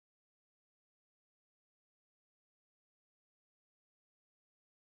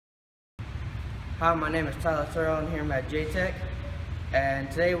Hi, my name is Tyler Thurl. I'm here at JTech, and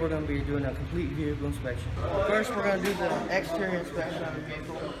today we're going to be doing a complete vehicle inspection. First, we're going to do the exterior inspection of the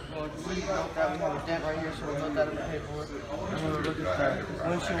vehicle. We'll see that we have a dent right here, so we'll note that in the paperwork. And we'll look at the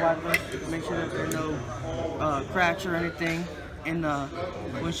windshield wipers, make sure that there are no cracks or anything in the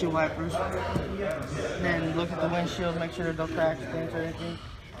windshield wipers. Then look at the windshield, make sure there's no cracks, dents, or anything.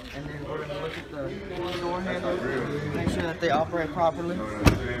 And then we're going to look at the door handles, make sure that they operate properly.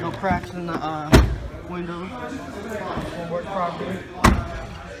 No cracks in the windows, will work properly.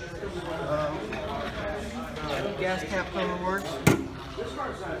 The gas cap cover works.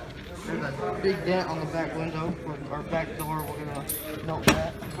 There's a big dent on the back window, or back door, we're going to note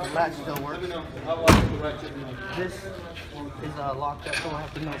that. The latch still works. This is locked up, so we'll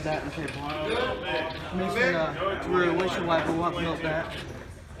have to note that in the paperwork. Missing rear windshield wiper, we'll have to note that.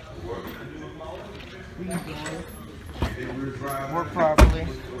 Work properly.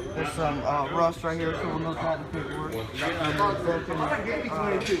 There's some rust right here, so we'll note that in the paperwork. Broken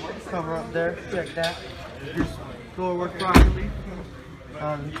cover up there, check that. This door works properly.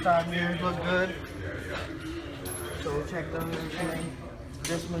 The side mirrors look good, so we'll check those and everything.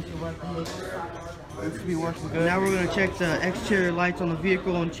 This windshield wiper looks to be working good. Now we're going to check the exterior lights on the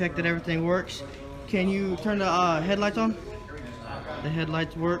vehicle and check that everything works. Can you turn the headlights on? The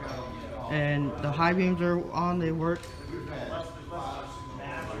headlights work, and the high beams are on, they work.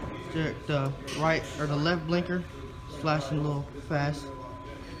 The right or the left blinker is flashing a little fast.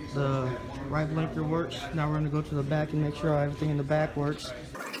 The right blinker works. Now we're going to go to the back and make sure everything in the back works.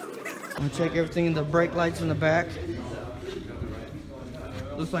 I'm going to check everything in the brake lights in the back.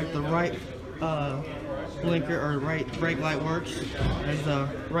 Looks like the right blinker or right brake light works. There's the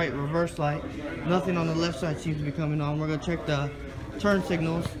right reverse light. Nothing on the left side seems to be coming on. We're going to check the turn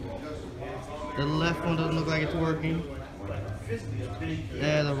signals. The left one doesn't look like it's working.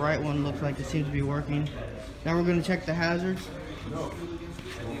 Yeah, the right one looks like it seems to be working. Now we're going to check the hazards.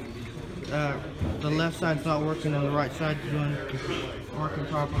 The left side's not working, and the right side's working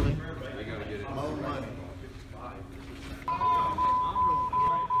properly.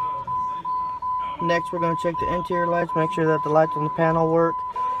 Next, we're going to check the interior lights, make sure that the lights on the panel work.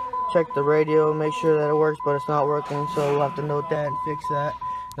 Check the radio, make sure that it works, but it's not working, so we'll have to note that and fix that.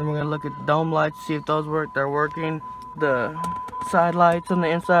 Then we're going to look at the dome lights, see if those work. They're working. The side lights on the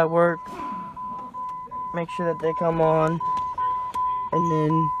inside work. Make sure that they come on. And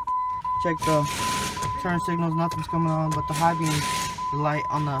then check the turn signals, nothing's coming on, but the high beam, the light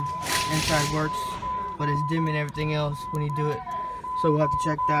on the inside works, but it's dimming everything else when you do it. So we'll have to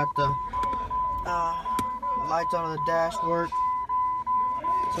check that. The lights on the dash work.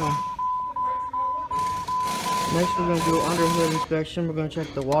 So next we're going to do an under hood inspection. We're going to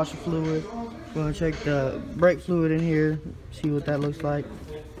check the washer fluid. We're going to check the brake fluid in here, see what that looks like.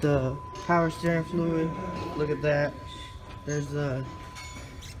 The power steering fluid, look at that. There's the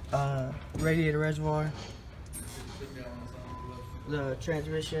radiator reservoir, the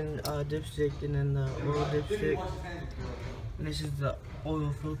transmission dipstick, and then the oil dipstick. And this is the oil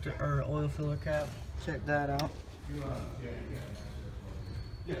filter or oil filler cap. Check that out.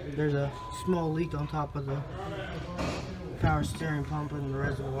 There's a small leak on top of the power steering pump in the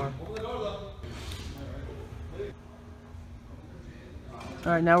reservoir.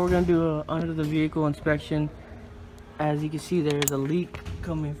 Alright, now we're going to do a under the vehicle inspection. As you can see, there's a leak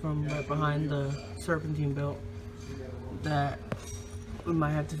coming from right behind the serpentine belt that we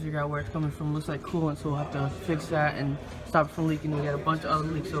might have to figure out where it's coming from. Looks like coolant, so we'll have to fix that and stop it from leaking. We got a bunch of other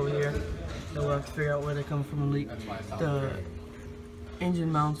leaks over here, so we'll have to figure out where they're coming from the leak. The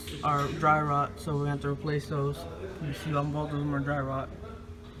engine mounts are dry rot, so we have to replace those. You see on both of them are dry rot.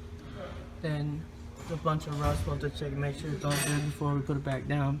 Then a bunch of rust, we'll have to check and make sure it's all good before we put it back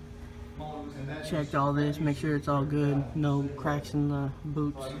down. Checked all this, make sure it's all good, no cracks in the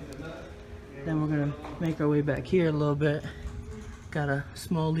boots. Then we're gonna make our way back here a little bit. Got a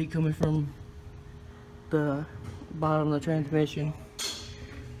small leak coming from the bottom of the transmission.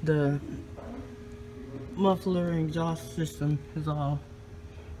 The muffler and exhaust system is all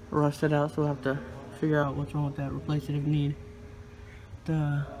rusted out, so we'll have to figure out what's wrong with that, replace it if need.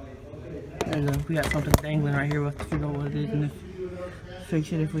 We got something dangling right here, we'll have to figure out what it is and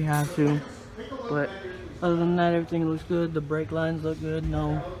fix it if we have to. But other than that, everything looks good. The brake lines look good.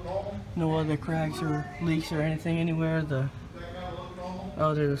 No other cracks or leaks or anything anywhere.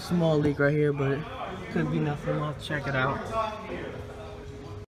 There's a small leak right here, but it could be nothing. We'll have to check it out.